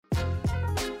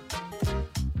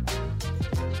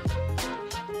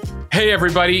Hey,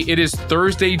 everybody. It is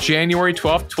Thursday, January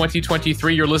 12th,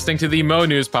 2023. You're listening to the Mo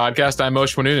News Podcast. I'm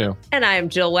Moshe Manunu. And I'm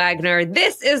Jill Wagner.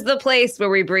 This is the place where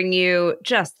we bring you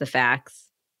just the facts.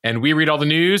 And we read all the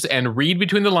news and read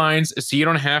between the lines so you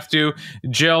don't have to.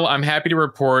 Jill, I'm happy to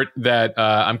report that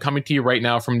I'm coming to you right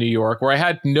now from New York, where I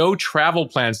had no travel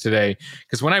plans today.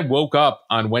 Because when I woke up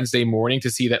on Wednesday morning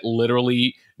to see that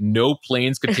literally no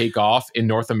planes could take off in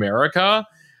North America,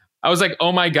 I was like,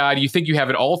 oh my God, you think you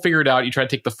have it all figured out. You try to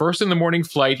take the first in the morning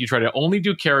flight. You try to only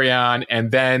do carry-on,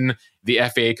 and then the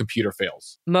FAA computer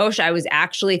fails. Moshe, I was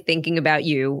actually thinking about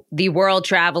you, the world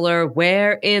traveler.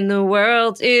 Where in the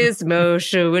world is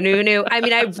Moshe Manunu? I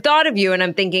mean, I've thought of you and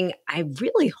I'm thinking, I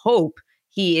really hope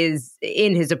he is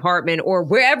in his apartment or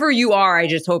wherever you are. I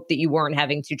just hope that you weren't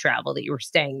having to travel, that you were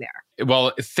staying there.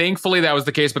 Well, thankfully that was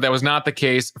the case, but that was not the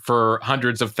case for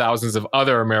hundreds of thousands of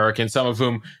other Americans, some of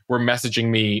whom were messaging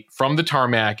me from the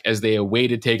tarmac as they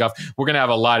awaited takeoff. We're going to have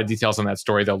a lot of details on that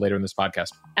story, though, later in this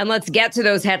podcast. And let's get to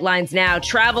those headlines now.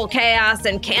 Travel chaos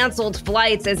and canceled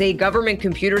flights as a government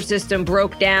computer system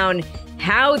broke down.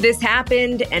 How this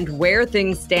happened and where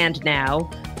things stand now.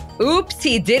 Oops,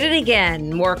 he did it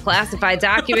again. More classified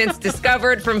documents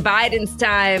discovered from Biden's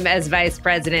time as vice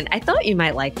president. I thought you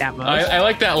might like that, Moshe. I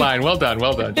like that line. Well done,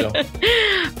 Jill.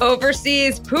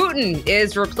 Overseas, Putin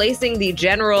is replacing the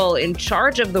general in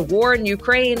charge of the war in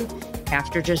Ukraine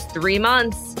after just 3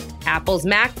 months. Apple's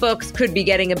MacBooks could be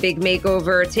getting a big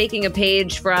makeover, taking a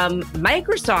page from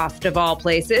Microsoft, of all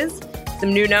places.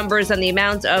 Some new numbers on the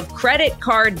amount of credit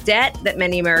card debt that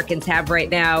many Americans have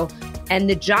right now, and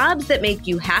the jobs that make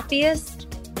you happiest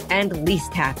and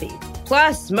least happy.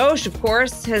 Plus, Moshe, of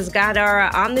course, has got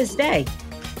our On This Day.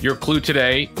 Your clue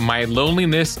today, my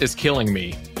loneliness is killing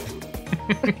me.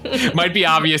 Might be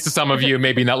obvious to some of you,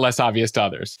 maybe not less obvious to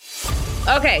others.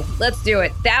 Okay, let's do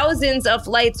it. Thousands of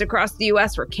flights across the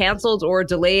U.S. were canceled or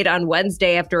delayed on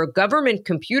Wednesday after a government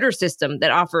computer system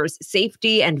that offers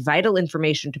safety and vital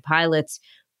information to pilots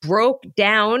broke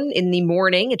down in the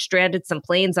morning. It stranded some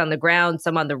planes on the ground,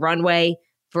 some on the runway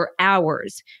for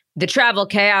hours. The travel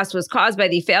chaos was caused by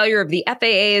the failure of the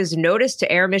FAA's Notice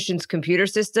to Air Missions computer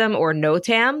system, or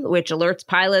NOTAM, which alerts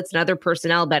pilots and other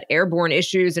personnel about airborne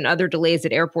issues and other delays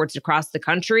at airports across the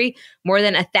country. More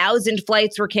than 1,000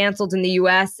 flights were canceled in the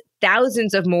U.S.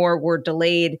 Thousands of more were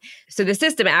delayed. So the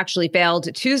system actually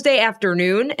failed Tuesday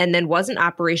afternoon and then wasn't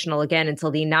operational again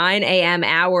until the 9 a.m.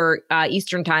 hour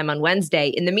Eastern time on Wednesday.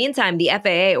 In the meantime, the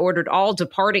FAA ordered all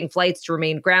departing flights to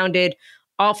remain grounded.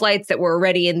 All flights that were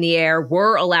already in the air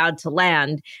were allowed to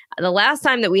land. The last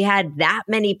time that we had that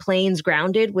many planes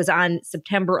grounded was on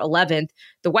September 11th.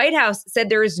 The White House said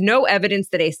there is no evidence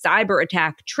that a cyber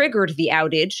attack triggered the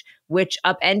outage, which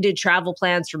upended travel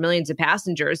plans for millions of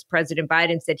passengers. President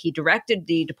Biden said he directed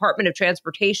the Department of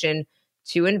Transportation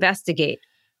to investigate.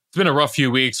 It's been a rough few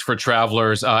weeks for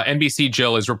travelers. NBC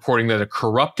Jill is reporting that a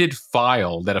corrupted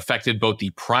file that affected both the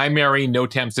primary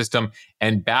NOTAM system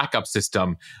and backup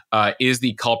system is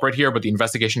the culprit here, but the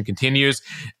investigation continues.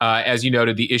 As you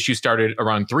noted, the issue started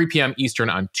around 3 p.m. Eastern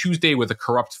on Tuesday with a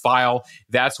corrupt file.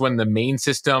 That's when the main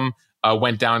system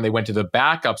went down. They went to the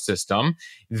backup system.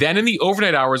 Then in the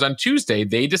overnight hours on Tuesday,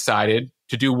 they decided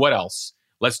to do what else?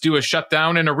 Let's do a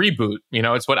shutdown and a reboot. You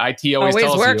know, it's what IT always tells you.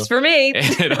 Always works for me.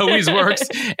 It always works.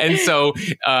 And so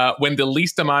when the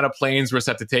least amount of planes were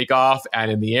set to take off and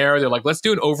in the air, they're like, let's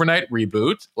do an overnight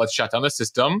reboot. Let's shut down the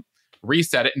system,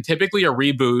 reset it. And typically a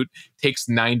reboot takes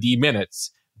 90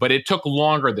 minutes, but it took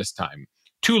longer this time.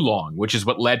 Too long, which is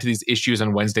what led to these issues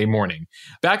on Wednesday morning.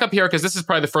 Back up here, because this is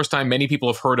probably the first time many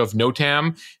people have heard of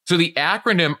NOTAM. So the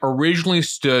acronym originally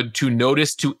stood to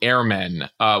Notice to Airmen,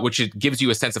 which it gives you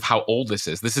a sense of how old this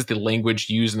is. This is the language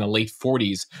used in the late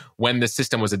 40s when the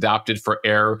system was adopted for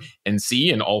air and sea,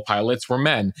 and all pilots were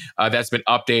men. That's been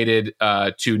updated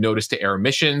to Notice to Air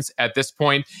Missions at this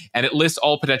point, and it lists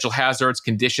all potential hazards,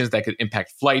 conditions that could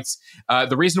impact flights.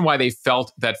 The reason why they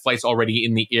felt that flights already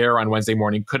in the air on Wednesday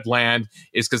morning could land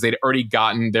is because they'd already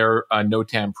gotten their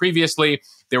NOTAM previously.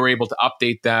 They were able to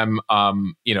update them,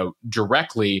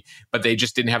 directly, but they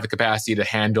just didn't have the capacity to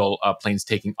handle planes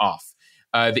taking off.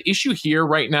 The issue here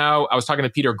right now, I was talking to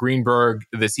Peter Greenberg,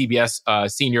 the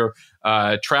CBS senior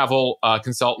travel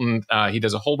consultant. He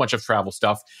does a whole bunch of travel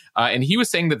stuff. And he was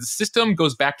saying that the system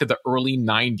goes back to the early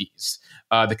 90s,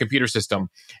 the computer system.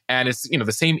 And it's,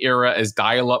 the same era as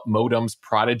dial-up modems,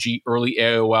 Prodigy, early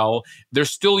AOL. They're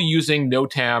still using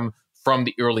NOTAM from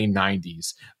the early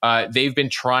 90s. They've been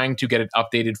trying to get it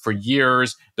updated for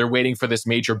years. They're waiting for this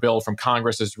major bill from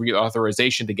Congress as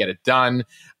reauthorization to get it done.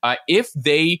 If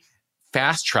they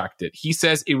fast-tracked it. He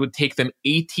says it would take them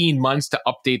 18 months to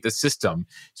update the system.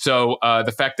 So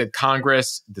the fact that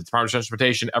Congress, the Department of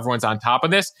Transportation, everyone's on top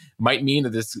of this might mean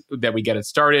that we get it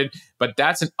started. But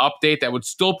that's an update that would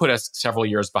still put us several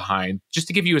years behind, just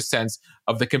to give you a sense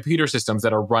of the computer systems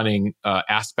that are running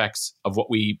aspects of what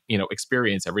we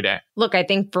experience every day. Look, I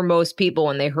think for most people,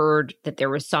 when they heard that there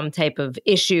was some type of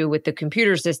issue with the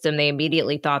computer system, they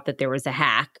immediately thought that there was a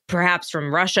hack, perhaps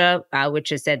from Russia, which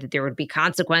has said that there would be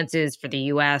consequences for the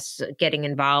U.S. getting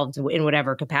involved in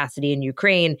whatever capacity in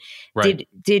Ukraine. Right.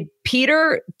 Did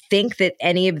Peter think that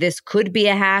any of this could be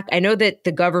a hack? I know that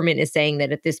the government is saying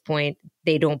that at this point,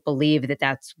 they don't believe that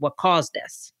that's what caused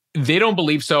this. They don't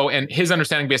believe so. And his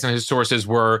understanding based on his sources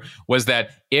was that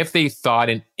if they thought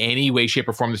in any way, shape,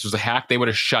 or form this was a hack, they would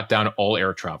have shut down all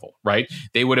air travel, right?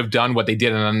 They would have done what they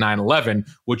did on 9/11,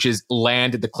 which is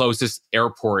land at the closest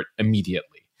airport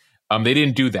immediately. They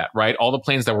didn't do that, right? All the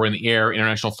planes that were in the air,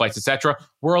 international flights, etc.,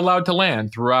 were allowed to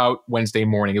land throughout Wednesday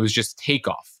morning. It was just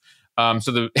takeoff. And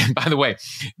by the way,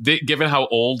 given how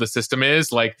old the system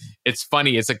is, like, it's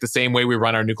funny. It's like the same way we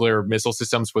run our nuclear missile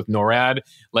systems with NORAD.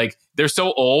 Like, they're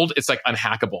so old, it's like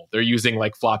unhackable. They're using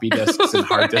like floppy disks and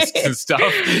hard disks and stuff.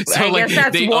 So I guess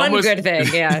that's one good thing.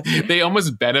 Yeah, they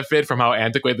almost benefit from how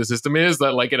antiquated the system is.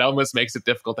 That like it almost makes it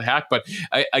difficult to hack. But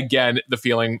again, the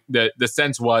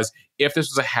sense was if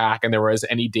this was a hack and there was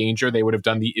any danger, they would have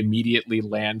done the immediately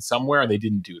land somewhere, and they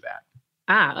didn't do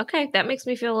that. Okay, that makes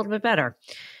me feel a little bit better.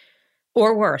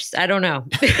 Or worse, I don't know.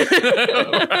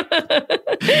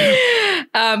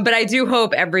 But I do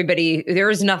hope there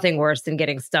is nothing worse than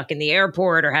getting stuck in the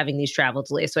airport or having these travel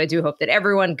delays. So I do hope that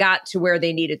everyone got to where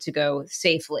they needed to go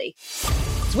safely.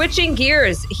 Switching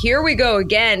gears, here we go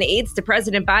again. Aides to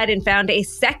President Biden found a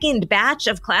second batch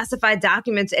of classified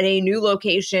documents at a new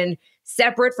location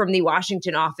separate from the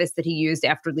Washington office that he used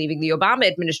after leaving the Obama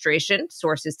administration,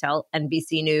 sources tell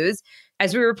NBC News.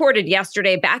 As we reported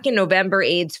yesterday, back in November,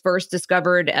 aides first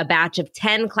discovered a batch of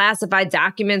 10 classified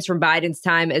documents from Biden's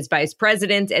time as vice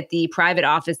president at the private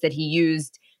office that he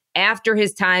used after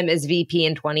his time as VP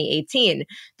in 2018.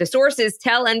 The sources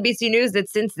tell NBC News that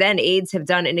since then, aides have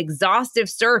done an exhaustive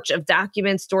search of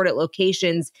documents stored at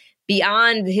locations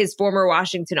beyond his former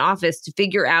Washington office to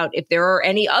figure out if there are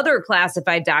any other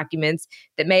classified documents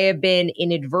that may have been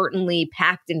inadvertently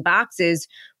packed in boxes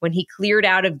when he cleared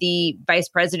out of the vice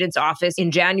president's office in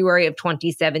January of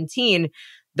 2017.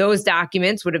 Those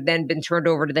documents would have then been turned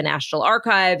over to the National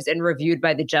Archives and reviewed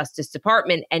by the Justice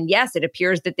Department. And yes, it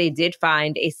appears that they did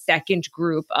find a second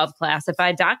group of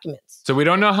classified documents. So we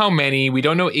don't know how many. We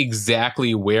don't know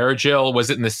exactly where, Jill. Was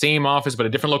it in the same office, but a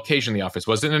different location in the office?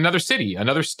 Was it in another city,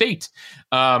 another state?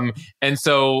 And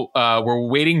so we're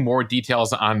waiting more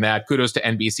details on that. Kudos to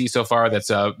NBC so far. That's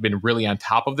been really on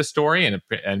top of the story and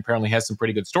apparently has some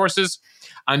pretty good sources.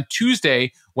 On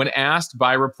Tuesday, when asked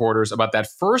by reporters about that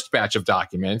first batch of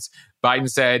documents, Biden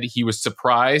said he was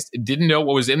surprised, didn't know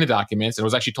what was in the documents, and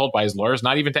was actually told by his lawyers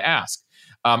not even to ask.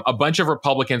 A bunch of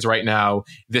Republicans right now,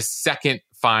 this second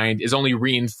find is only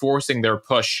reinforcing their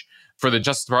push for the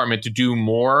Justice Department to do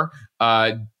more.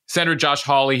 Senator Josh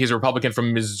Hawley, he's a Republican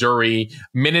from Missouri,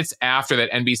 minutes after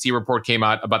that NBC report came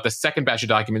out about the second batch of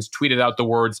documents, tweeted out the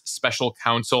words special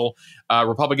counsel.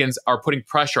 Republicans are putting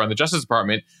pressure on the Justice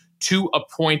Department to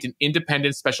appoint an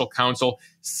independent special counsel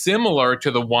similar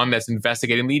to the one that's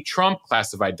investigating the Trump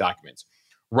classified documents.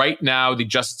 Right now, the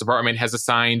Justice Department has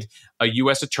assigned a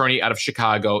U.S. attorney out of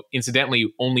Chicago.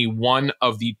 Incidentally, only one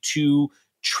of the two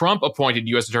Trump-appointed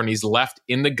U.S. attorneys left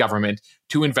in the government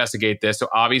to investigate this. So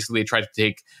obviously, they tried to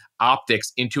take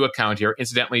optics into account here.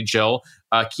 Incidentally, Jill,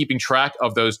 keeping track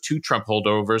of those two Trump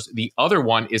holdovers, the other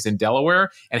one is in Delaware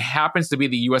and happens to be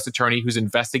the U.S. attorney who's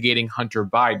investigating Hunter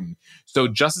Biden. So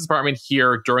Justice Department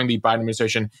here during the Biden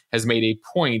administration has made a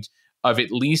point of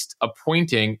at least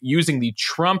using the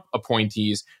Trump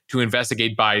appointees to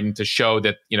investigate Biden to show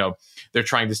that, they're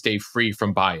trying to stay free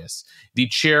from bias. The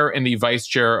chair and the vice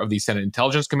chair of the Senate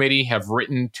Intelligence Committee have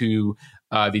written to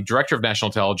the director of national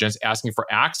intelligence asking for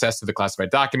access to the classified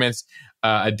documents,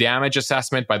 a damage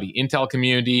assessment by the intel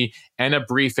community, and a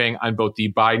briefing on both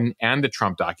the Biden and the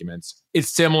Trump documents. It's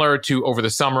similar to over the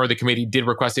summer, the committee did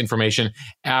request information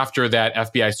after that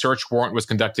FBI search warrant was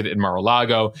conducted in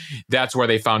Mar-a-Lago. That's where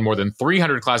they found more than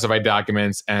 300 classified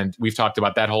documents. And we've talked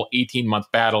about that whole 18-month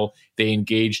battle they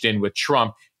engaged in with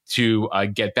Trump to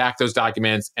get back those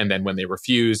documents. And then when they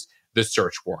refused, the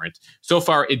search warrant. So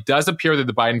far, it does appear that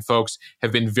the Biden folks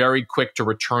have been very quick to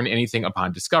return anything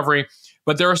upon discovery,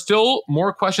 but there are still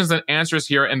more questions than answers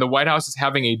here, and the White House is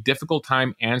having a difficult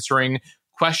time answering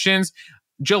questions.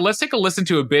 Jill, let's take a listen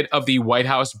to a bit of the White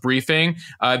House briefing.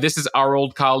 This is our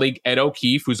old colleague, Ed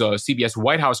O'Keefe, who's a CBS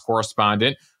White House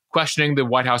correspondent, questioning the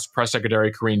White House Press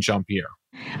Secretary, Karine Jean-Pierre.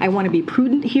 I want to be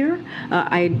prudent here.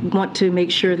 I want to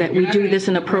make sure that we do this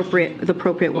in the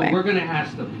appropriate way. We're going to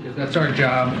ask them because that's our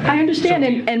job. I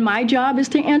understand, and my job is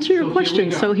to answer your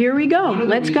questions. So here we go.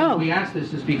 Let's go. We asked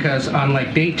this is because on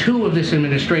day 2 of this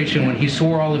administration, when he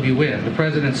swore all of you in, the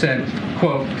president said,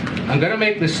 quote, "I'm going to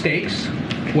make mistakes.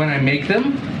 When I make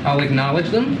them, I'll acknowledge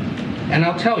them, and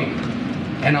I'll tell you,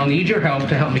 and I'll need your help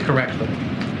to help me correct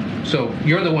them." So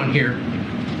you're the one here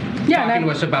talking to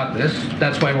us about this.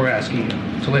 That's why we're asking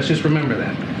you. So let's just remember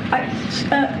that.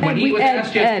 When he was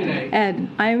asked yesterday,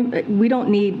 Ed, we don't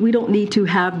need to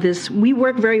have this. We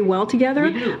work very well together.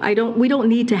 We do. We don't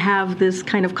need to have this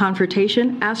kind of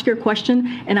confrontation. Ask your question,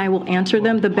 and I will answer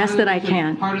them the best that I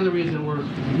can. Part of the reason we're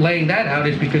laying that out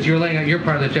is because you're laying out your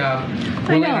part of the job.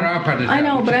 We're laying out our part of the job. I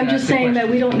know, but I'm just saying that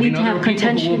we don't need to have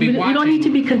contention. We don't need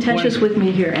to be contentious with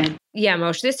me here, Ed. Yeah,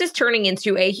 Moshe, this is turning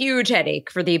into a huge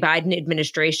headache for the Biden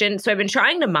administration. So I've been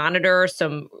trying to monitor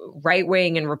some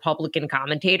right-wing and Republican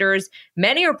commentators.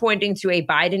 Many are pointing to a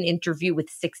Biden interview with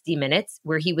 60 Minutes,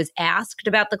 where he was asked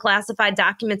about the classified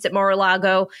documents at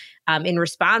Mar-a-Lago. In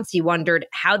response, he wondered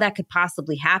how that could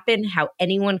possibly happen, how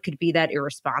anyone could be that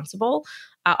irresponsible.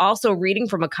 Also reading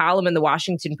from a column in the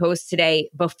Washington Post today,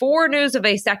 before news of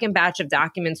a second batch of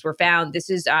documents were found. This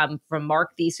is from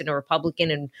Mark Thiessen, a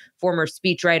Republican and former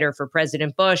speechwriter for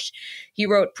President Bush. He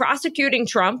wrote, "Prosecuting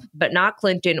Trump, but not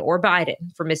Clinton or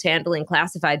Biden, for mishandling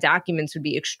classified documents would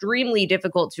be extremely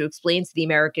difficult to explain to the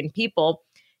American people.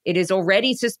 It is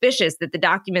already suspicious that the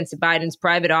documents at Biden's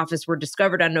private office were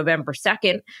discovered on November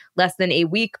 2nd, less than a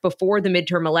week before the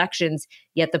midterm elections,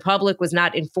 yet the public was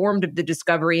not informed of the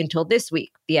discovery until this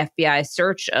week. The FBI's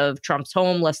search of Trump's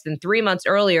home less than 3 months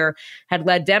earlier had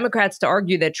led Democrats to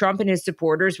argue that Trump and his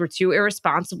supporters were too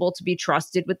irresponsible to be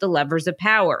trusted with the levers of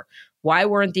power. Why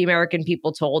weren't the American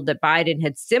people told that Biden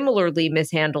had similarly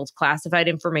mishandled classified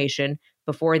information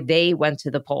before they went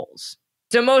to the polls?"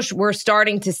 So, Moshe, we're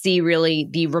starting to see really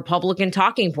the Republican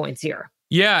talking points here.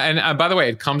 Yeah, and by the way,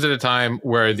 it comes at a time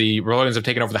where the Republicans have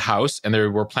taken over the House and they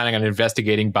were planning on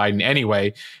investigating Biden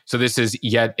anyway. So this is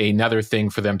yet another thing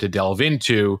for them to delve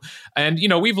into. And,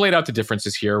 we've laid out the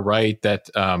differences here, right? That,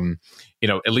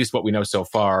 at least what we know so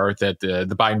far, that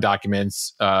the Biden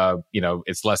documents,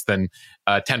 it's less than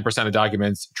 10% of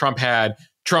documents Trump had.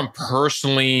 Trump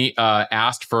personally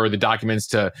asked for the documents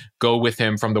to go with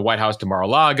him from the White House to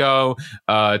Mar-a-Lago.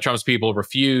 Trump's people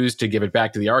refused to give it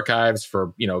back to the archives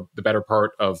for, the better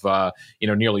part of,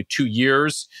 nearly 2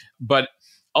 years. But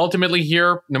ultimately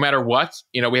here, no matter what,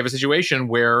 we have a situation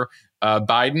where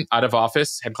Biden out of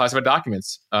office had classified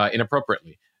documents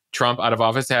inappropriately. Trump out of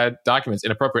office had documents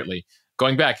inappropriately.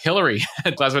 Going back, Hillary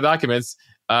had classified documents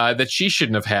that she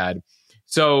shouldn't have had.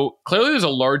 So clearly there's a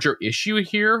larger issue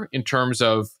here in terms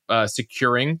of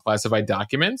securing classified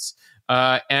documents.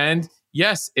 And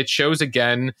yes, it shows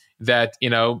again that,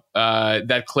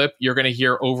 that clip you're going to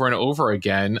hear over and over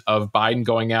again of Biden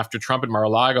going after Trump at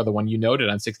Mar-a-Lago, the one you noted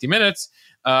on 60 Minutes,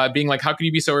 being like, how could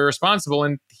you be so irresponsible?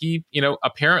 And he,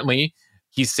 apparently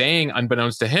he's saying,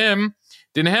 unbeknownst to him,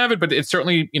 didn't have it. But it's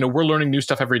certainly, we're learning new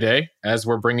stuff every day as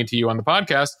we're bringing to you on the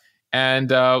podcast. And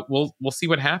we'll see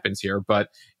what happens here. But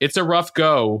it's a rough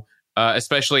go,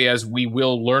 especially as we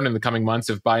will learn in the coming months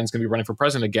if Biden's going to be running for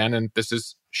president again. And this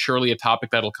is surely a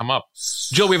topic that'll come up.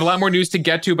 Jill, we have a lot more news to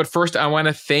get to. But first, I want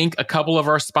to thank a couple of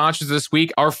our sponsors this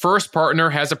week. Our first partner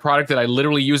has a product that I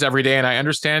literally use every day. And I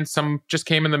understand some just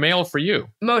came in the mail for you.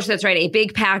 Moshe, that's right. A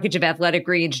big package of Athletic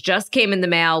Greens just came in the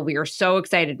mail. We are so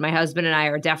excited. My husband and I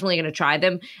are definitely going to try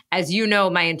them. As you know,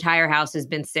 my entire house has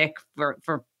been sick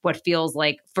for what feels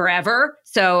like forever.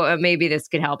 So maybe this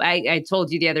could help. I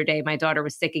told you the other day, my daughter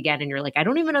was sick again, and you're like, I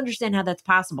don't even understand how that's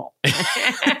possible.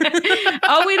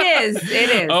 Oh, it is. It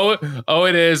is. Oh,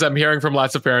 it is. I'm hearing from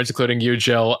lots of parents, including you,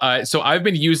 Jill. So I've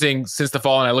been using since the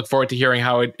fall, and I look forward to hearing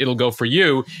how it'll go for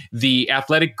you, the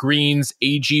Athletic Greens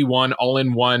AG1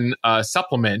 all-in-one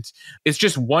supplement. It's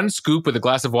just one scoop with a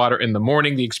glass of water in the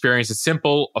morning. The experience is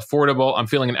simple, affordable. I'm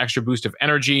feeling an extra boost of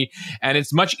energy, and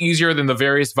it's much easier than the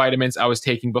various vitamins I was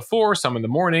taking before, some in the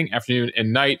morning, afternoon,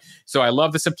 and night. So I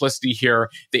love the simplicity here.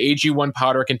 The AG1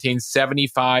 powder contains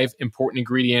 75 important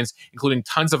ingredients, including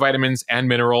tons of vitamins and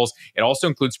minerals. It also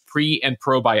includes pre and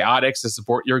probiotics to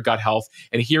support your gut health.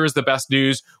 And here is the best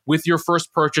news. With your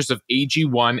first purchase of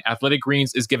AG1, Athletic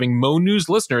Greens is giving Mo News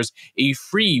listeners a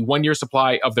free 1-year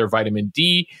supply of their vitamin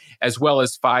D, as well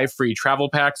as 5 free travel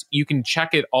packs. You can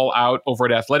check it all out over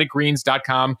at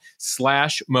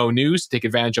athleticgreens.com/Mo News. Take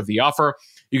advantage of the offer.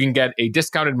 You can get a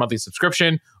discounted monthly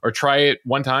subscription or try it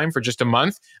one time for just a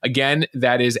month. Again,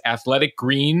 that is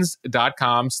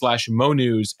athleticgreens.com/Mo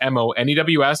News,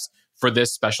 MONEWS, for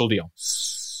this special deal.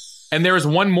 And there is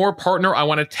one more partner I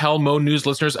want to tell Mo News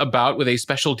listeners about with a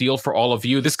special deal for all of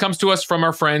you. This comes to us from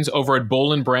our friends over at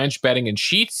Boll & Branch Bedding and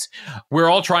Sheets. We're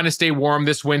all trying to stay warm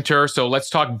this winter, so let's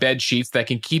talk bed sheets that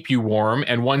can keep you warm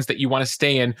and ones that you want to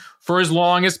stay in for as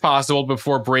long as possible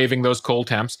before braving those cold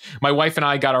temps. My wife and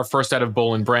I got our first set of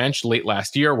Boll & Branch late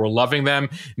last year. We're loving them.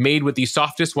 Made with the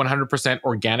softest 100%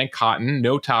 organic cotton,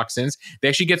 no toxins. They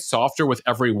actually get softer with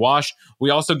every wash. We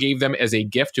also gave them as a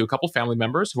gift to a couple family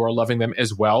members who are loving them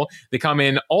as well. They come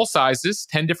in all sizes,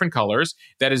 10 different colors.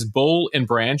 That is Boll &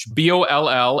 Branch,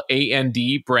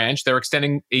 BOLLAND Branch. They're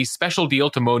extending a special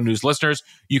deal to Mo News listeners.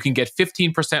 You can get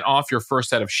 15% off your first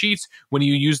set of sheets when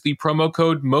you use the promo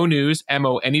code MONEWS,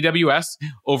 MONEWS,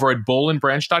 over at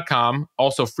bollandbranch.com.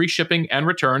 Also free shipping and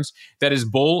returns. That is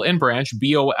Boll & Branch,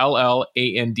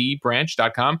 BOLLAND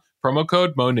branch.com. Promo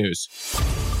code MONEWS.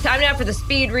 Time now for the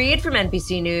speed read from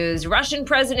NBC News. Russian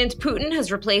President Putin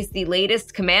has replaced the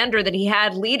latest commander that he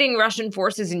had leading Russian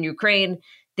forces in Ukraine,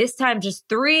 this time just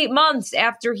 3 months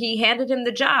after he handed him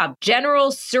the job. General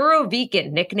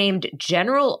Surovikin, nicknamed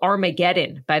General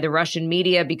Armageddon by the Russian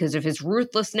media because of his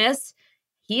ruthlessness,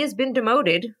 he has been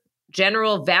demoted.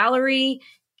 General Valery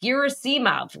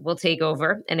Gerasimov will take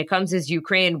over, and it comes as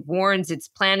Ukraine warns it's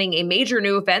planning a major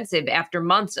new offensive after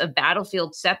months of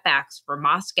battlefield setbacks for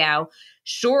Moscow.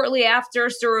 Shortly after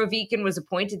Surovikin was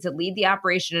appointed to lead the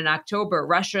operation in October,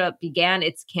 Russia began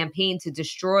its campaign to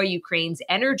destroy Ukraine's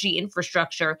energy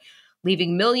infrastructure,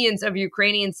 leaving millions of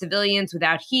Ukrainian civilians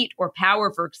without heat or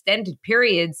power for extended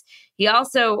periods. He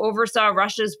also oversaw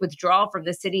Russia's withdrawal from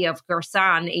the city of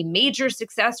Kherson, a major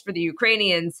success for the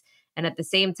Ukrainians, and at the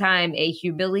same time, a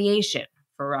humiliation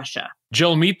for Russia.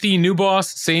 Jill, meet the new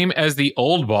boss, same as the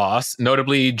old boss.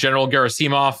 Notably, General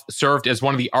Gerasimov served as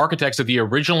one of the architects of the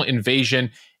original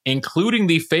invasion, including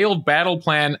the failed battle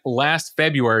plan last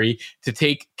February to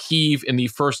take Kyiv in the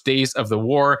first days of the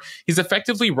war. He's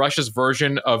effectively Russia's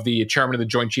version of the chairman of the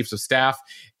Joint Chiefs of Staff,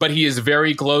 but he is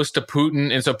very close to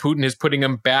Putin, and so Putin is putting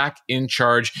him back in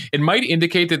charge. It might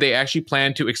indicate that they actually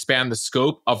plan to expand the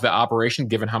scope of the operation,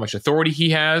 given how much authority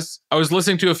he has. I was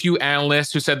listening to a few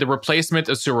analysts who said the replacement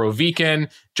of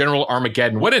Surovikin, General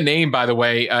Armageddon, what a name, by the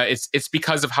way. It's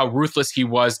because of how ruthless he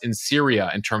was in Syria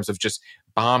in terms of just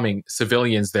bombing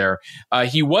civilians there.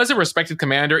 He was a respected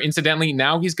commander. Incidentally,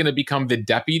 now he's going to become the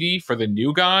deputy for the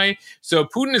new guy. So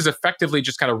Putin is effectively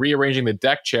just kind of rearranging the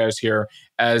deck chairs here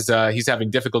as he's having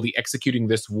difficulty executing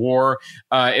this war.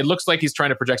 It looks like he's trying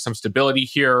to project some stability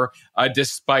here,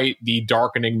 despite the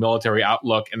darkening military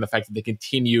outlook and the fact that they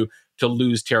continue to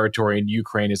lose territory and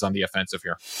Ukraine is on the offensive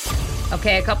here.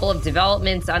 Okay, a couple of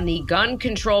developments on the gun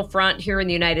control front here in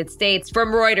the United States.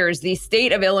 From Reuters, the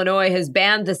state of Illinois has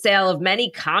banned the sale of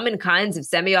many common kinds of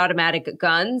semi-automatic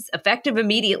guns, effective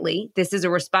immediately. This is a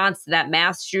response to that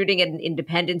mass shooting at an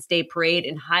Independence Day parade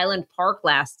in Highland Park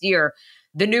last year.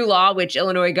 The new law, which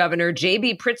Illinois Governor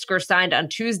J.B. Pritzker signed on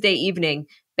Tuesday evening,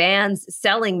 bans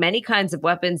selling many kinds of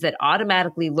weapons that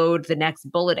automatically load the next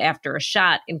bullet after a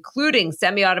shot, including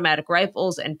semi-automatic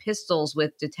rifles and pistols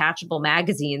with detachable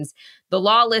magazines. The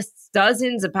law lists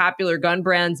dozens of popular gun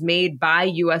brands made by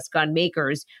U.S. gun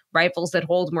makers. Rifles that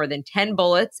hold more than 10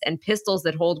 bullets and pistols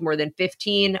that hold more than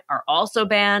 15 are also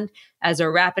banned, as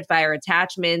are rapid-fire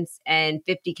attachments and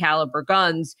 50 caliber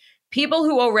guns. People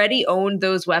who already own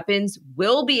those weapons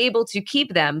will be able to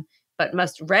keep them, but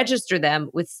must register them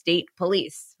with state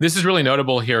police. This is really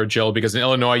notable here, Jill, because in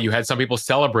Illinois, you had some people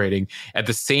celebrating. At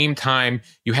the same time,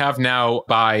 you have now,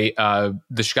 by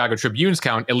the Chicago Tribune's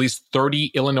count, at least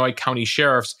 30 Illinois county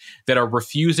sheriffs that are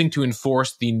refusing to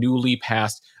enforce the newly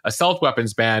passed assault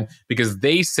weapons ban because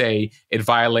they say it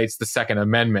violates the Second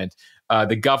Amendment.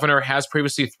 The governor has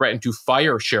previously threatened to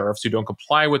fire sheriffs who don't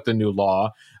comply with the new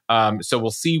law. So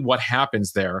we'll see what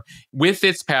happens there. With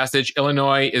its passage,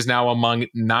 Illinois is now among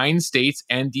 9 states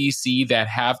and D.C. that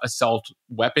have assault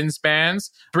weapons bans.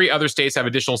 3 other states have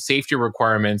additional safety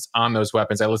requirements on those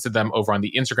weapons. I listed them over on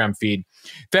the Instagram feed.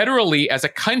 Federally, as a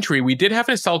country, we did have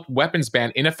an assault weapons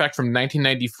ban in effect from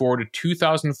 1994 to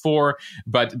 2004,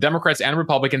 but Democrats and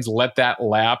Republicans let that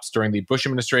lapse during the Bush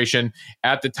administration.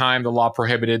 At the time, the law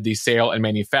prohibited the sale and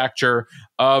manufacture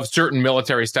of certain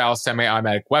military-style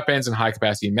semi-automatic weapons and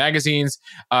high-capacity magazines.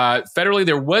 Federally,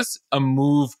 there was a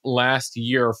move last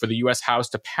year for the U.S. House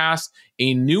to pass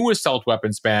a new assault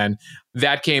weapons ban.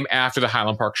 That came after the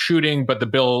Highland Park shooting, but the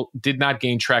bill did not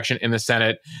gain traction in the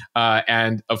Senate.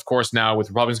 And of course, now with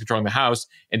Republicans controlling the House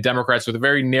and Democrats with a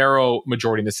very narrow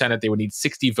majority in the Senate, they would need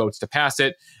 60 votes to pass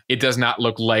it. It does not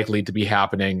look likely to be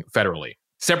happening federally.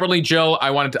 Separately, Jill, I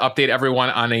wanted to update everyone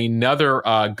on another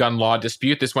gun law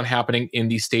dispute, this one happening in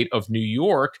the state of New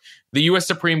York. The U.S.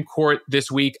 Supreme Court this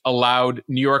week allowed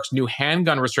New York's new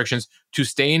handgun restrictions to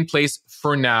stay in place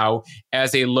for now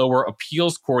as a lower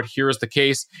appeals court hears the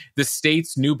case. The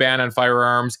state's new ban on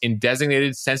firearms in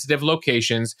designated sensitive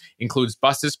locations includes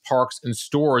buses, parks, and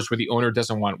stores where the owner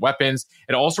doesn't want weapons.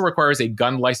 It also requires a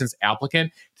gun license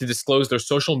applicant to disclose their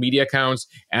social media accounts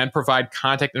and provide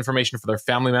contact information for their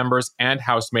family members and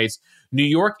housemates. New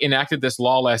York enacted this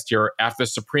law last year after the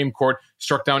Supreme Court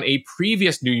struck down a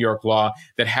previous New York law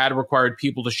that had required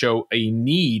people to show a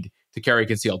need to carry a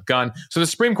concealed gun. So the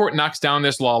Supreme Court knocks down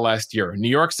this law last year. New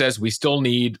York says we still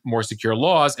need more secure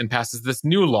laws and passes this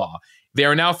new law. They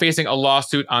are now facing a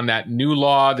lawsuit on that new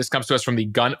law. This comes to us from the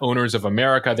Gun Owners of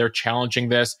America. They're challenging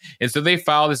this. And so they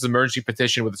filed this emergency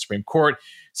petition with the Supreme Court.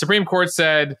 Supreme Court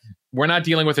said, we're not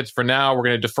dealing with it for now. We're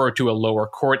going to defer to a lower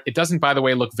court. It doesn't, by the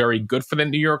way, look very good for the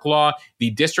New York law.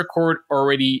 The district court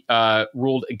already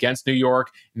ruled against New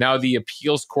York. Now the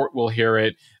appeals court will hear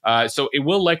it. So it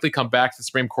will likely come back to the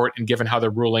Supreme Court. And given how they're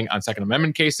ruling on Second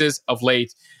Amendment cases of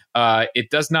late, it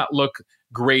does not look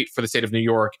great for the state of New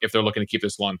York if they're looking to keep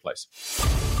this law in place.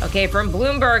 Okay, from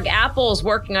Bloomberg, Apple's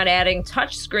working on adding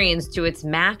touchscreens to its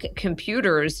Mac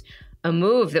computers, a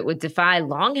move that would defy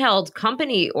long-held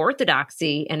company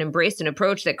orthodoxy and embrace an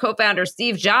approach that co-founder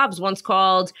Steve Jobs once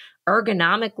called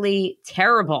ergonomically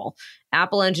terrible.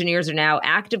 Apple engineers are now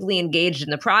actively engaged in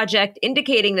the project,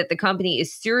 indicating that the company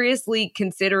is seriously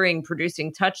considering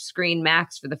producing touchscreen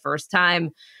Macs for the first time.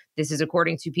 This is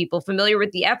according to people familiar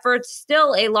with the efforts.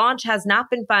 Still, a launch has not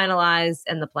been finalized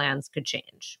and the plans could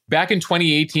change. Back in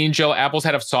 2018, Jill, Apple's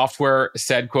head of software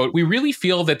said, quote, we really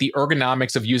feel that the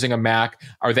ergonomics of using a Mac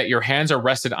are that your hands are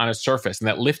rested on a surface and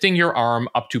that lifting your arm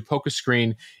up to poke a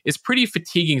screen is pretty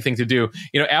fatiguing thing to do.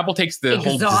 You know, Apple takes the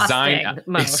whole design...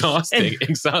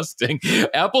 Exhausting.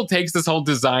 Apple takes this whole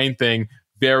design thing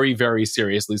very, very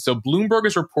seriously. So Bloomberg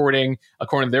is reporting,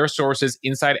 according to their sources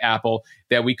inside Apple,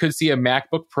 that we could see a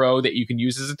MacBook Pro that you can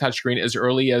use as a touchscreen as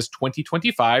early as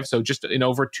 2025, so just in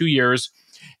over 2 years.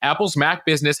 Apple's Mac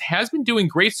business has been doing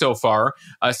great so far.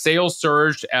 Sales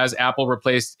surged as Apple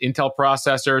replaced Intel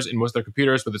processors in most of their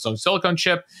computers with its own silicon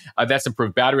chip. That's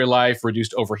improved battery life,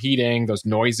 reduced overheating, those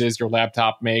noises your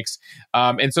laptop makes.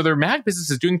 And so their Mac business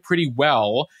is doing pretty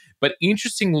well. But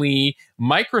interestingly,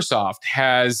 Microsoft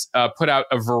has put out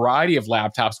a variety of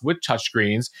laptops with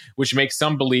touchscreens, which makes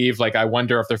some believe, like, I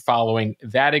wonder if they're following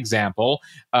that example.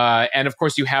 And of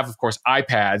course, you have,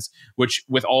 iPads, which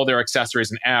with all their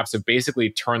accessories and apps have basically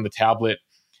turned the tablet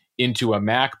into a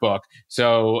MacBook.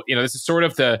 So, this is sort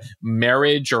of the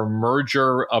marriage or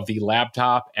merger of the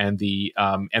laptop and the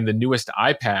newest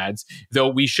iPads. Though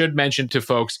we should mention to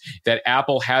folks that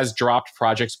Apple has dropped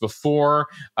projects before,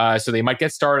 so they might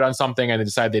get started on something and they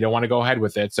decide they don't want to go ahead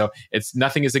with it. So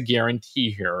nothing is a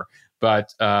guarantee here.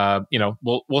 But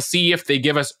we'll see if they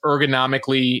give us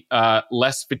ergonomically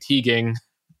less fatiguing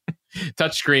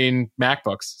touchscreen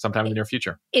MacBooks sometime in the near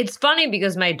future. It's funny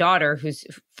because my daughter, who's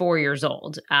 4 years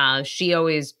old, she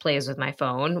always plays with my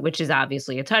phone, which is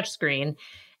obviously a touchscreen.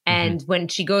 And when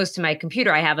she goes to my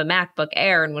computer, I have a MacBook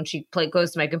Air. And when she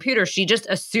goes to my computer, she just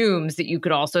assumes that you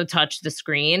could also touch the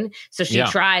screen. So she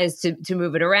tries to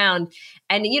move it around.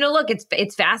 And, look,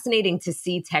 it's fascinating to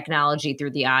see technology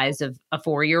through the eyes of a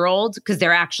 4-year-old because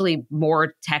they're actually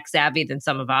more tech savvy than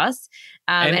some of us.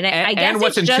 I guess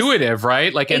what's intuitive,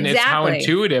 right? Like, and exactly. It's how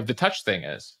intuitive the touch thing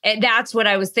is. And that's what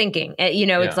I was thinking.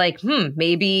 It's like,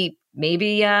 maybe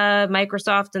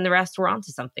Microsoft and the rest were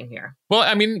onto something here. Well,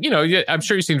 I mean, I'm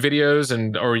sure you've seen videos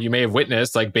or you may have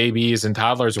witnessed like babies and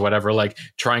toddlers or whatever, like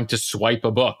trying to swipe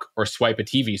a book or swipe a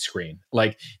TV screen.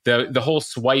 Like the whole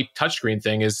swipe touchscreen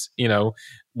thing is,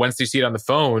 once you see it on the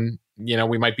phone,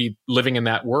 we might be living in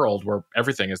that world where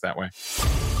everything is that way.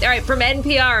 All right, from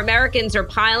NPR, Americans are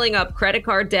piling up credit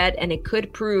card debt, and it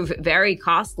could prove very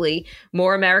costly.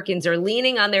 More Americans are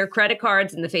leaning on their credit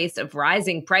cards in the face of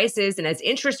rising prices, and as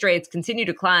interest rates continue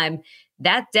to climb,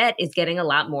 that debt is getting a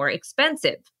lot more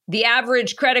expensive. The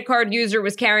average credit card user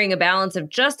was carrying a balance of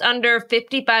just under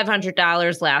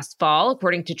 $5,500 last fall,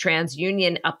 according to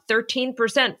TransUnion, up 13%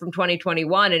 from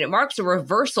 2021, and it marks a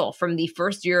reversal from the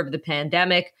first year of the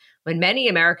pandemic, when many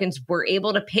Americans were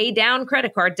able to pay down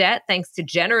credit card debt thanks to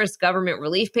generous government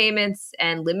relief payments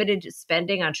and limited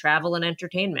spending on travel and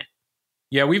entertainment.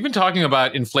 Yeah, we've been talking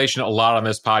about inflation a lot on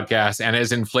this podcast, and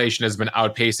as inflation has been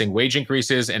outpacing wage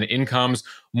increases and incomes,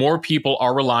 more people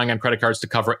are relying on credit cards to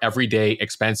cover everyday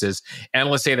expenses.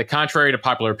 Analysts say that contrary to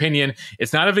popular opinion,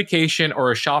 it's not a vacation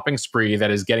or a shopping spree that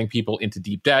is getting people into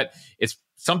deep debt. It's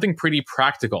something pretty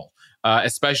practical.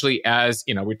 Especially as,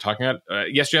 we were talking about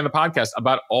yesterday on the podcast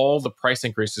about all the price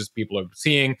increases people are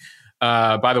seeing.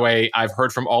 By the way, I've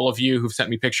heard from all of you who've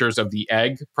sent me pictures of the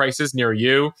egg prices near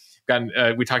you.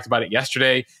 We talked about it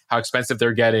yesterday, how expensive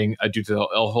they're getting due to the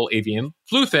whole avian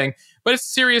flu thing. But it's a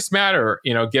serious matter,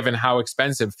 given how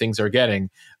expensive things are getting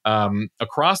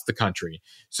across the country.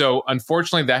 So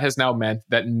unfortunately, that has now meant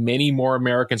that many more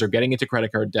Americans are getting into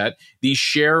credit card debt. The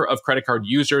share of credit card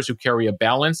users who carry a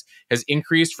balance has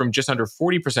increased from just under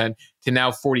 40% to now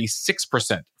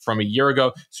 46% from a year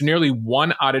ago. So nearly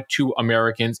 1 out of 2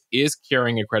 Americans is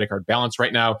carrying a credit card balance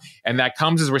right now. And that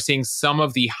comes as we're seeing some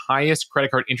of the highest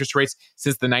credit card interest rates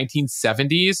since the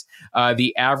 1970s.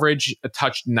 The average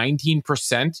touched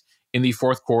 19% in the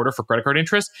fourth quarter for credit card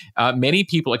interest. Many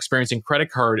people experiencing credit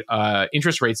card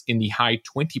interest rates in the high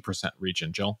 20%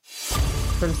 region, Jill.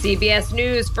 From CBS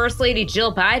News, First Lady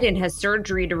Jill Biden has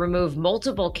surgery to remove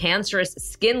multiple cancerous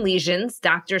skin lesions.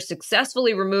 Doctors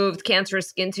successfully removed cancerous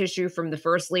skin tissue from the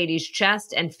First Lady's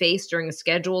chest and face during a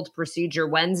scheduled procedure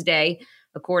Wednesday,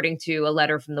 according to a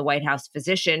letter from the White House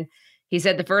physician. He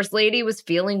said the First Lady was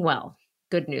feeling well.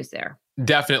 Good news there.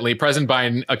 Definitely. President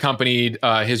Biden accompanied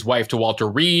his wife to Walter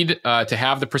Reed to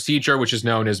have the procedure, which is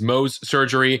known as Mohs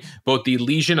surgery. Both the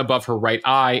lesion above her right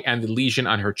eye and the lesion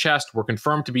on her chest were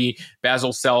confirmed to be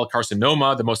basal cell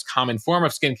carcinoma, the most common form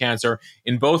of skin cancer.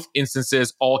 In both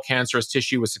instances, all cancerous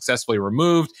tissue was successfully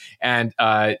removed. And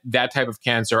that type of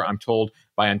cancer, I'm told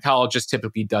by oncologists,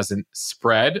 typically doesn't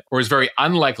spread or is very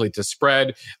unlikely to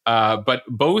spread. But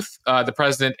both the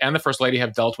president and the first lady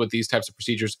have dealt with these types of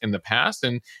procedures in the past.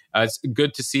 And it's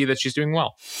good to see that she's doing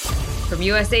well. From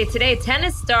USA Today,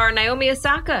 tennis star Naomi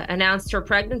Osaka announced her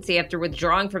pregnancy after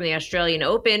withdrawing from the Australian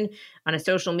Open. On a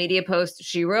social media post,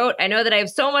 she wrote, "I know that I have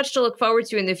so much to look forward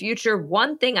to in the future.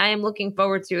 One thing I am looking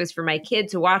forward to is for my kid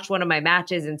to watch one of my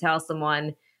matches and tell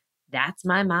someone, that's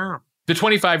my mom." The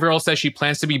 25-year-old says she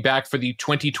plans to be back for the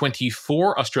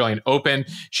 2024 Australian Open.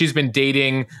 She's been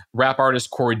dating rap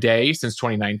artist Corday since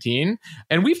 2019.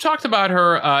 And we've talked about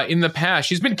her in the past.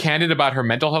 She's been candid about her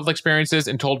mental health experiences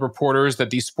and told reporters that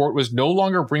the sport was no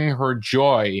longer bringing her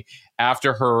joy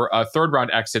after her third-round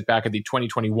exit back at the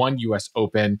 2021 U.S.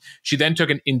 Open. She then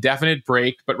took an indefinite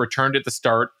break, but returned at the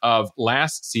start of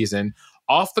last season.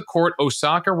 Off the court,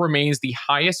 Osaka remains the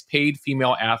highest paid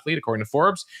female athlete, according to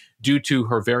Forbes, due to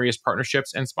her various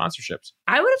partnerships and sponsorships.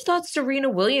 I would have thought Serena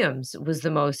Williams was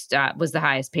the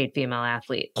highest paid female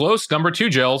athlete. Close, number 2,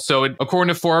 Jill. So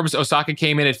according to Forbes, Osaka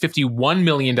came in at $51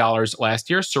 million last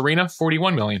year. Serena,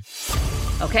 $41 million.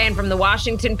 Okay, and from the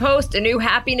Washington Post, a new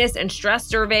happiness and stress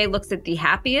survey looks at the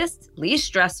happiest, least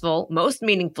stressful, most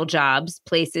meaningful jobs,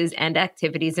 places, and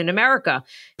activities in America.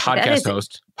 Podcast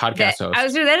host.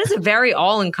 That is a very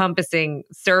all-encompassing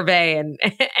survey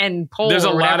and poll. There's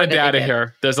a lot of data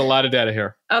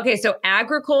here. Okay, so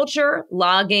agriculture,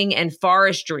 logging, and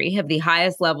forestry have the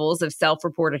highest levels of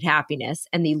self-reported happiness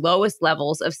and the lowest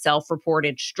levels of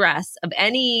self-reported stress of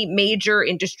any major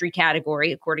industry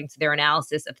category, according to their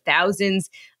analysis of thousands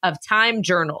of Time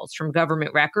journals from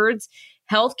government records.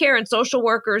 Healthcare and social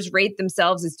workers rate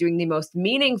themselves as doing the most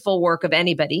meaningful work of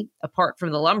anybody, apart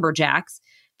from the lumberjacks,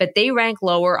 but they rank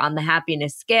lower on the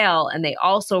happiness scale, and they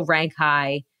also rank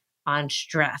high on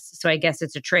stress. So I guess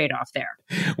it's a trade-off there.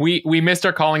 We missed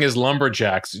our calling as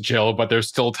lumberjacks, Jill, but there's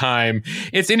still time.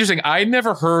 It's interesting. I'd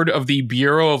never heard of the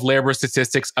Bureau of Labor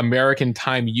Statistics American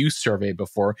Time Use Survey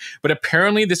before, but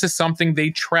apparently this is something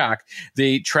they track.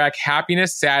 They track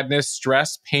happiness, sadness,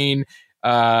 stress, pain,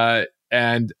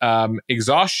 and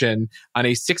exhaustion on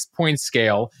a 6-point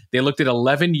scale. They looked at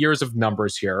 11 years of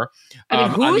numbers here. I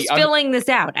mean, who's filling this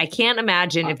out? I can't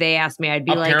imagine if they asked me, I'd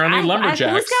be like, lumberjacks.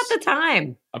 Who's got the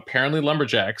time? Apparently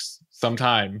lumberjacks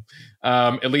sometime.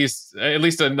 At least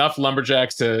enough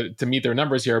lumberjacks to meet their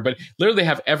numbers here. But literally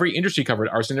have every industry covered: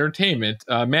 arts and entertainment,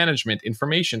 management,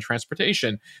 information,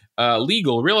 transportation,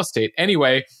 legal, real estate.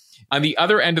 Anyway, on the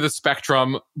other end of the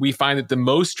spectrum, we find that the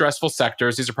most stressful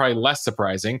sectors, these are probably less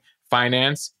surprising: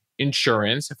 finance,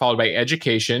 insurance, followed by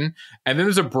education. And then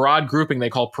there's a broad grouping they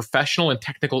call professional and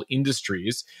technical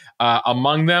industries.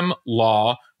 Among them,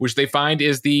 law, which they find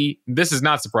is this is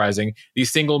not surprising, the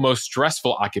single most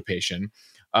stressful occupation.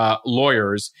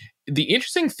 Lawyers. The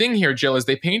interesting thing here, Jill, is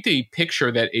they paint a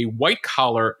picture that a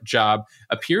white-collar job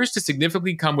appears to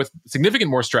significantly come with significant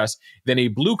more stress than a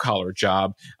blue-collar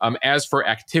job. As for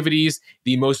activities,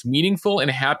 the most meaningful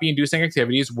and happy-inducing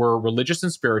activities were religious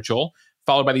and spiritual,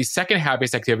 followed by the second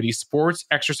happiest activity, sports,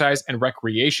 exercise, and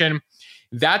recreation.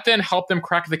 That then helped them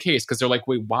crack the case because they're like,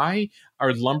 wait, why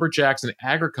are lumberjacks and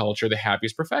agriculture the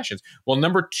happiest professions? Well,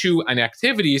 number 2 on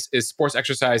activities is sports,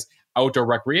 exercise, outdoor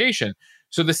recreation.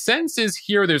 So the sense is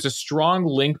here there's a strong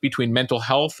link between mental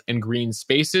health and green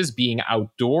spaces, being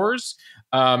outdoors,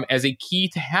 as a key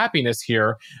to happiness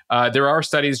here. There are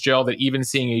studies, Jill, that even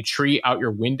seeing a tree out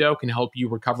your window can help you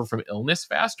recover from illness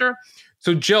faster.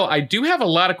 So, Jill, I do have a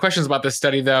lot of questions about this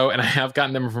study, though, and I have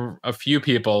gotten them from a few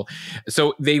people.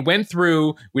 So they went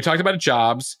through, we talked about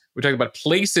jobs, we talked about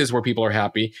places where people are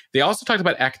happy. They also talked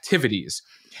about activities.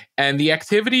 And the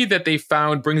activity that they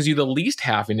found brings you the least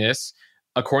happiness,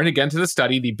 according again to the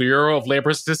study, the Bureau of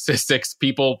Labor Statistics,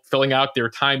 people filling out their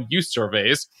time use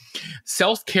surveys,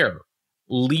 self-care.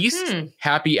 Least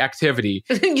happy activity.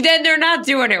 Then they're not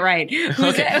doing it right.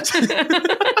 Okay.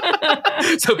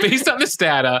 So based on this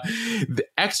data, the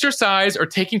exercise or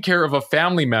taking care of a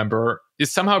family member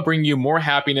is somehow bringing you more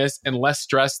happiness and less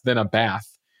stress than a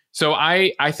bath. So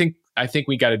I think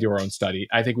we got to do our own study.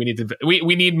 I think we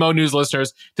need Mo News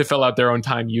listeners to fill out their own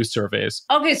time use surveys.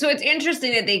 Okay, so it's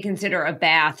interesting that they consider a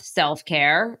bath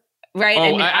self-care, right?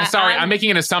 Oh, I'm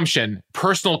making an assumption.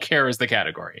 Personal care is the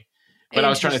category. But I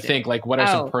was trying to think, like, what are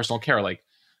some personal care, like,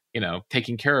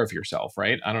 taking care of yourself,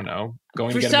 right? I don't know,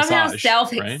 going to get a massage.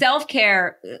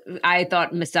 Self-care, I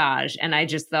thought massage, and I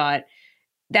just thought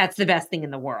that's the best thing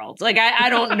in the world. Like, I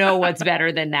don't know what's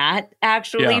better than that,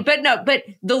 actually. Yeah. But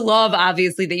the love,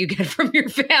 obviously, that you get from your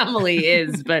family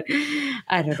is, but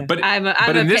I don't know. But I'm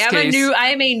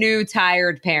a new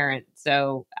tired parent,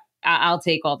 so I'll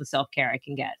take all the self-care I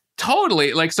can get.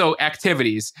 Totally. Like, so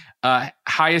activities,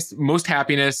 highest, most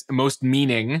happiness, most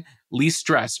meaning, least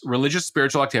stress, religious,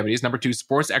 spiritual activities. Number 2,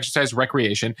 sports, exercise,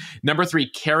 recreation. Number 3,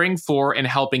 caring for and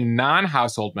helping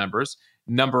non-household members.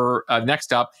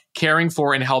 Next up, caring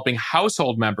for and helping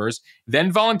household members,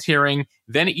 then volunteering,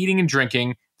 then eating and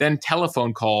drinking, then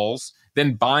telephone calls,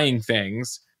 then buying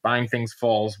things. Buying things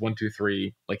falls 1, 2,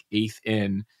 3, like 8th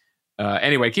in.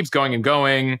 Anyway, it keeps going and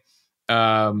going.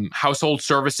 Household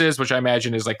services, which I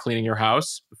imagine is like cleaning your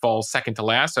house, falls second to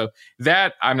last. So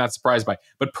that I'm not surprised by.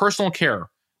 But personal care,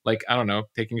 like, I don't know,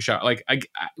 taking a shower. Like,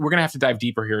 we're going to have to dive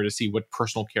deeper here to see what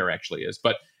personal care actually is.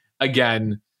 But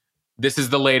again, this is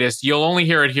the latest. You'll only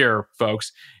hear it here,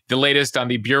 folks. The latest on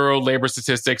the Bureau of Labor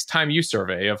Statistics time use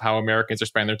survey of how Americans are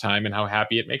spending their time and how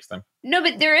happy it makes them. No,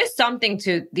 but there is something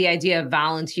to the idea of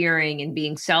volunteering and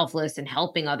being selfless and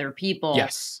helping other people.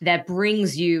 Yes. That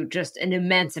brings you just an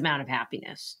immense amount of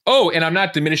happiness. Oh, and I'm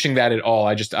not diminishing that at all.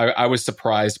 I was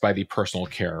surprised by the personal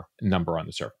care number on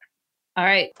the survey. All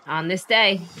right. On this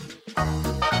day.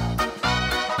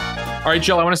 All right,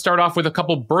 Jill, I want to start off with a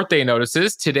couple birthday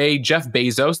notices. Today, Jeff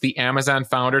Bezos, the Amazon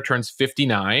founder, turns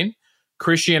 59.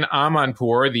 Christian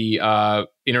Amanpour, the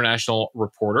international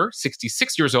reporter,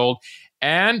 66 years old.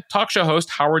 And talk show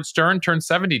host Howard Stern turned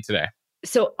 70 today.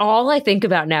 So all I think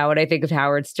about now when I think of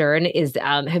Howard Stern is,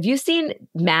 have you seen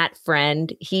Matt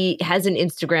Friend? He has an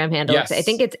Instagram handle. Yes. I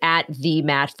think it's at the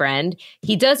Matt Friend.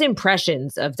 He does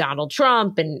impressions of Donald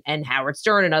Trump and Howard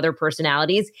Stern and other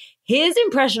personalities. His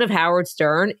impression of Howard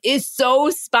Stern is so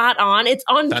spot on. It's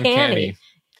uncanny.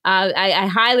 I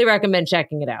highly recommend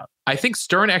checking it out. I think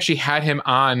Stern actually had him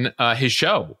on his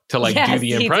show to do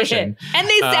the impression. And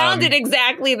they sounded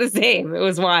exactly the same. It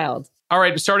was wild. All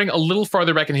right, starting a little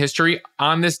farther back in history,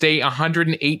 on this day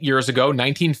 108 years ago,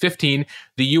 1915,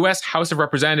 the U.S. House of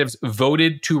Representatives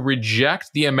voted to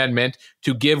reject the amendment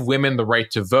to give women the right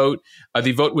to vote.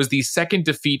 The vote was the second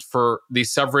defeat for the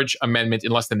suffrage amendment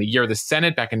in less than a year. The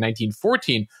Senate, back in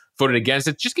 1914, voted against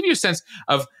it. Just give you a sense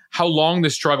of how long the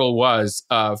struggle was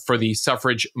for the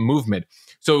suffrage movement.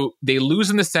 So they lose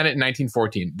in the Senate in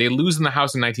 1914. They lose in the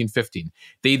House in 1915.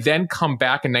 They then come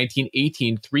back in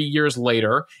 1918, 3 years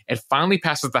later. It finally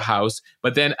passes the House,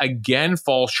 but then again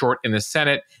falls short in the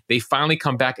Senate. They finally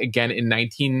come back again in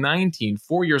 1919,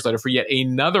 4 years later, for yet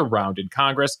another round in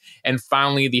Congress. And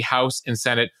finally, the House and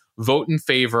Senate vote in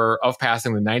favor of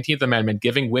passing the 19th Amendment,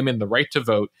 giving women the right to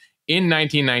vote in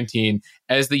 1919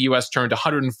 as the U.S. turned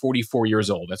 144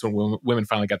 years old. That's when women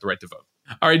finally got the right to vote.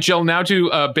 All right, Jill, now to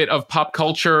a bit of pop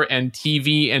culture and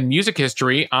TV and music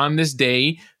history. On this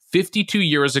day, 52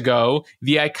 years ago,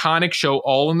 the iconic show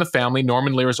All in the Family,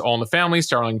 Norman Lear's All in the Family,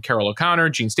 starring Carol O'Connor,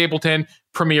 Gene Stapleton,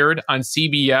 premiered on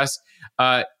CBS.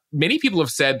 Many people have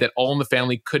said that All in the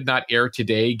Family could not air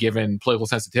today given political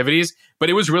sensitivities, but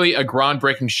it was really a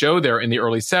groundbreaking show there in the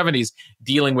early 70s,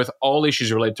 dealing with all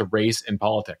issues related to race and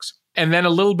politics. And then a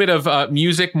little bit of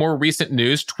music, more recent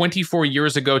news. 24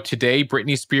 years ago today,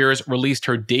 Britney Spears released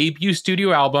her debut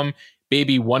studio album,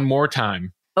 Baby One More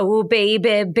Time. Oh,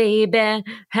 baby, baby,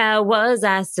 how was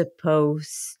I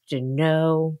supposed to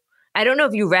know? I don't know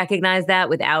if you recognize that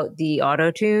without the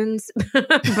auto tunes,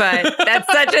 but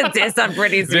that's such a diss on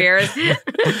Britney Spears.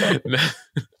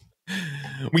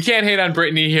 We can't hate on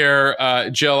Britney here.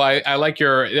 Jill, I like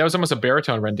that was almost a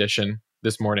baritone rendition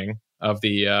this morning of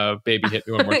the Baby Hit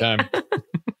Me One More Time.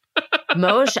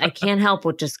 Moshe, I can't help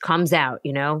what just comes out,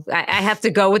 you know? I have to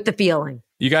go with the feeling.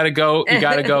 You got to go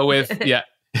with, yeah.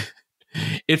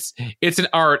 It's an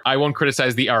art. I won't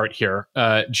criticize the art here,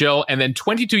 Jill. And then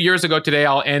 22 years ago today,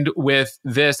 I'll end with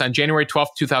this. On January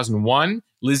 12th, 2001,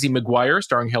 Lizzie McGuire,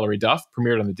 starring Hilary Duff,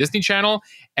 premiered on the Disney Channel.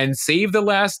 And Save the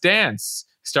Last Dance,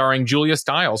 starring Julia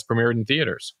Stiles, premiered in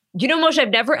theaters. You know, Moshe,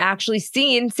 I've never actually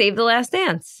seen Save the Last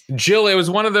Dance. Jill, it was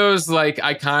one of those like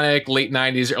iconic late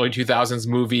 90s, early 2000s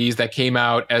movies that came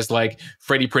out as like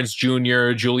Freddie Prinze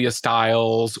Jr., Julia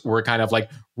Stiles were kind of like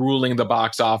ruling the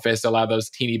box office, a lot of those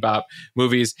teeny bop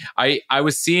movies. I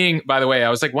was seeing, by the way, I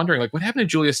was like wondering like what happened to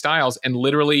Julia Stiles? And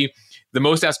literally the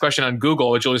most asked question on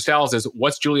Google with Julia Stiles is,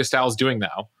 what's Julia Stiles doing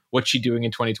now? What's she doing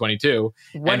in 2022?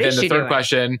 And then the third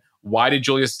question, why did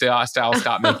Julia Stiles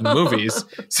stop making movies?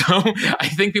 So I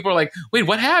think people are like, wait,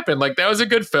 what happened? Like, that was a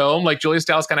good film. Like, Julia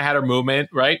Stiles kind of had her movement,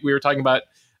 right? We were talking about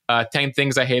 10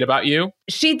 Things I Hate About You.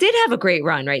 She did have a great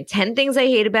run, right? 10 Things I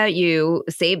Hate About You,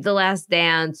 Save the Last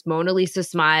Dance, Mona Lisa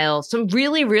Smile, some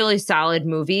really, really solid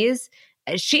movies.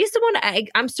 She's the one,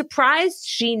 I'm surprised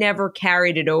she never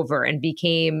carried it over and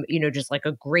became, you know, just like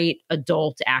a great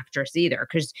adult actress either.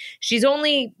 Because she's born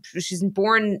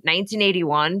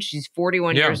 1981. She's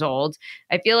 41 years old.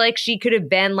 I feel like she could have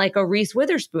been like a Reese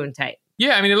Witherspoon type.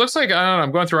 Yeah, I mean, it looks like, I don't know,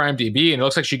 I'm going through IMDb, and it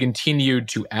looks like she continued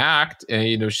to act,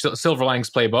 you know, Silver Linings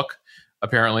Playbook,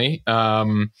 apparently,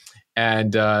 and,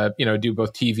 you know, do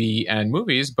both TV and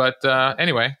movies. But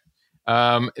anyway.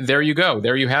 There you go.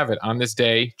 There you have it. On this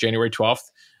day, January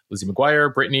 12th, Lizzie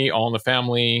McGuire, Britney, All in the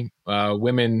Family,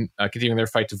 women continuing their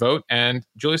fight to vote, and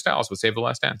Julia Stiles would Save the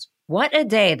Last Dance. What a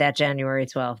day, that January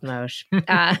 12th, Moshe.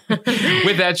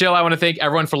 With that, Jill, I want to thank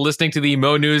everyone for listening to the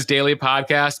Mo News Daily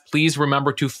Podcast. Please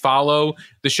remember to follow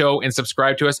the show and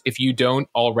subscribe to us if you don't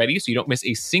already, so you don't miss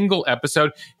a single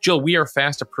episode. Jill, we are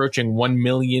fast approaching 1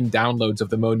 million downloads of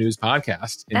the Mo News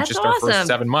Podcast in just our first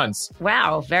 7 months.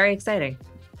 Wow, very exciting.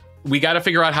 We got to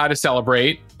figure out how to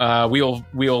celebrate. We'll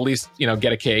at least, you know,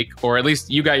 get a cake, or at least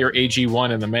you got your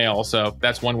AG1 in the mail. So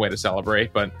that's one way to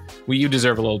celebrate, but you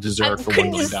deserve a little dessert for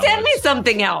 1 million dollars. Send me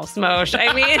something else, Moshe.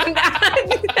 I mean,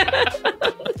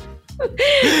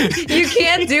 you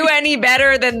can't do any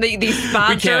better than the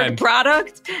sponsored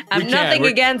product. I'm nothing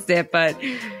against it, but...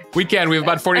 We can. We have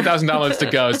about $40,000 to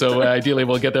go. So ideally,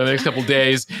 we'll get there in the next couple of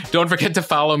days. Don't forget to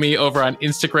follow me over on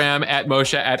Instagram at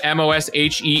Moshe, at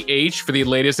MOSHEH, for the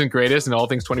latest and greatest and all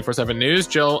things 24/7 news.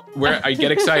 Jill, I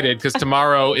get excited because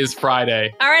tomorrow is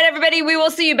Friday. All right, everybody. We will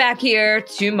see you back here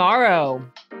tomorrow.